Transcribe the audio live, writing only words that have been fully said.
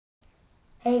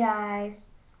Hey guys,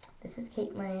 this is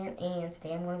Caitlin, and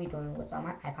today I'm going to be doing what's on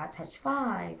my iPod Touch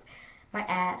 5. My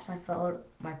apps, my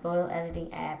photo editing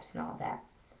apps, and all that.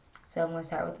 So I'm going to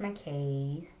start with my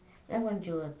case. And I'm going to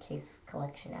do a case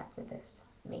collection after this,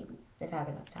 maybe, if I have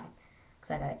enough time.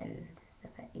 Because I got to end this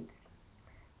stuff at 8.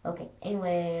 Okay,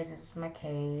 anyways, this is my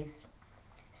case.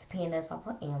 It's Pandas off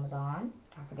of Amazon.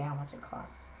 I forget how much it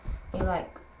costs. Maybe like,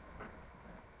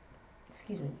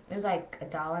 excuse me, it was like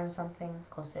 $1 and something,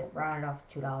 close to rounded off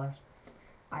to $2.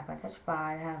 iPod Touch 5,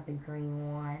 I have the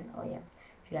green one. Oh yeah,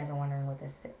 if you guys are wondering what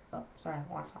this is. Oh, sorry,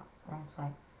 wrong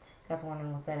side. If you guys are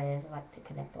wondering what that is, I like to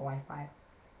connect the Wi-Fi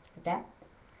with that.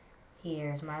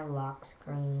 Here's my lock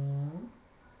screen.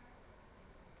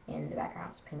 And the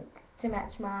background's pink to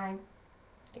match my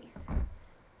face.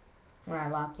 When I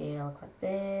lock it, it looks like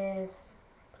this.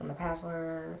 Put in the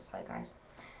password. Sorry guys.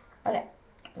 Okay,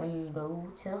 when you go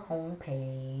to the home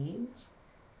page,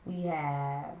 we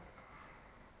have,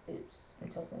 oops, I'm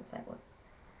tilting sideways.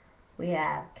 We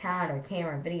have calendar,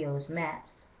 camera, videos, maps,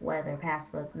 weather,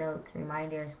 passbook, notes,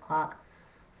 reminders, clock,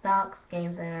 stocks,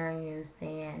 game center,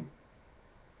 newsstand,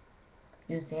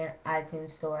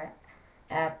 iTunes store,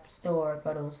 app store,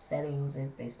 photos, settings,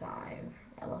 and FaceTime.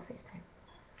 I love FaceTime.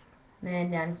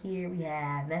 Then down here we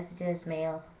have messages,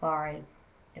 mail, Safari,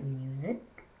 and music.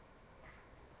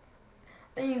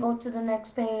 Then you go to the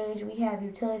next page, we have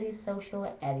utilities, social,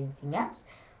 and editing apps.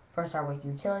 First start with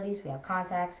utilities, we have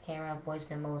contacts, camera, voice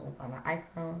memos, and Find My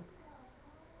iPhone.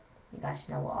 You guys should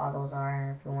know what all those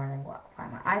are if you're wondering what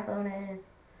Find My iPhone is.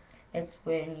 It's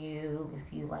when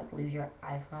if you like lose your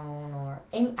iPhone or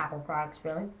any Apple products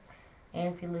really,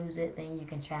 and if you lose it, then you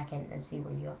can track it and see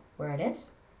where it is.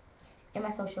 In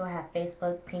my social, I have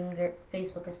Facebook, Pinger.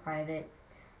 Facebook is private.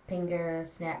 Pinger,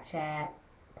 Snapchat,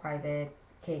 private.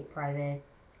 Cake, private.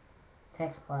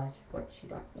 Text Plus, which you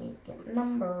don't need to get a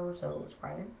number, so it's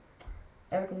private.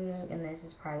 Everything in this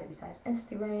is private besides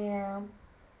Instagram.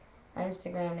 My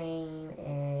Instagram name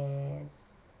is,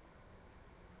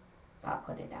 I'll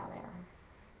put it down there.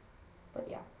 But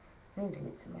yeah, I need to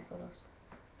delete some of my photos.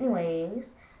 Anyways,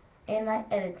 in my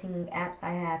editing apps,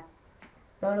 I have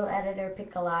Photo Editor,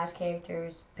 Pic Collage,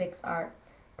 Characters, PixArt,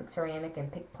 Pixaramic,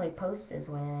 and PicPlay Post is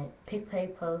when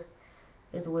PicPlay Post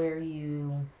is where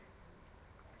here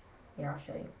I'll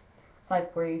show you. It's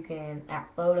like where you can add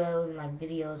photos and like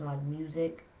videos and like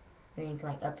music, and you can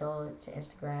like upload it to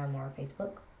Instagram or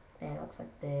Facebook. And it looks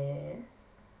like this.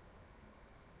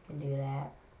 You can do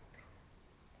that.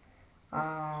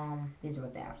 These are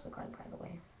what the apps look like, by the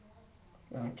way.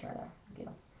 You want to try to get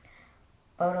them.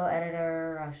 Photo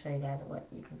editor, I'll show you guys what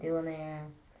you can do in there.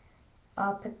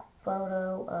 I'll pick a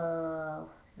photo of,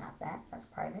 not that, that's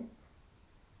private.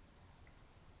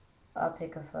 I'll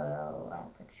pick a photo, I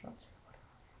don't think she wants a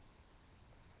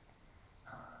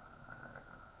photo.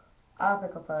 I'll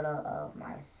pick a photo of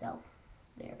myself.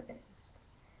 There it is.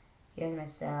 Here's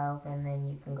myself, and then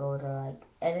you can go to like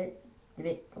edit, the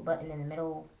big button in the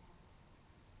middle.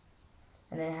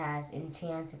 And then it has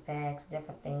enchant effects,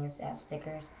 different things, it has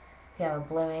stickers. If you have a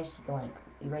blemish, you can like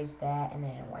erase that and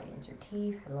then whitens your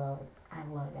teeth. I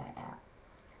love that app.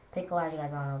 Pixelage, you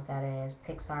guys don't know what that is.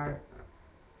 PixArt,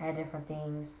 I have different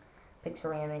things.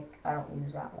 Pixaramic, I don't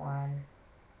use that one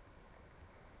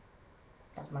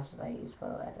as much as I use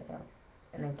Photo Editor.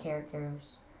 And then characters,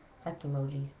 like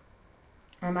emojis.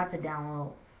 I'm about to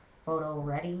download Photo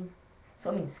Ready,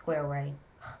 so I mean Square Ready.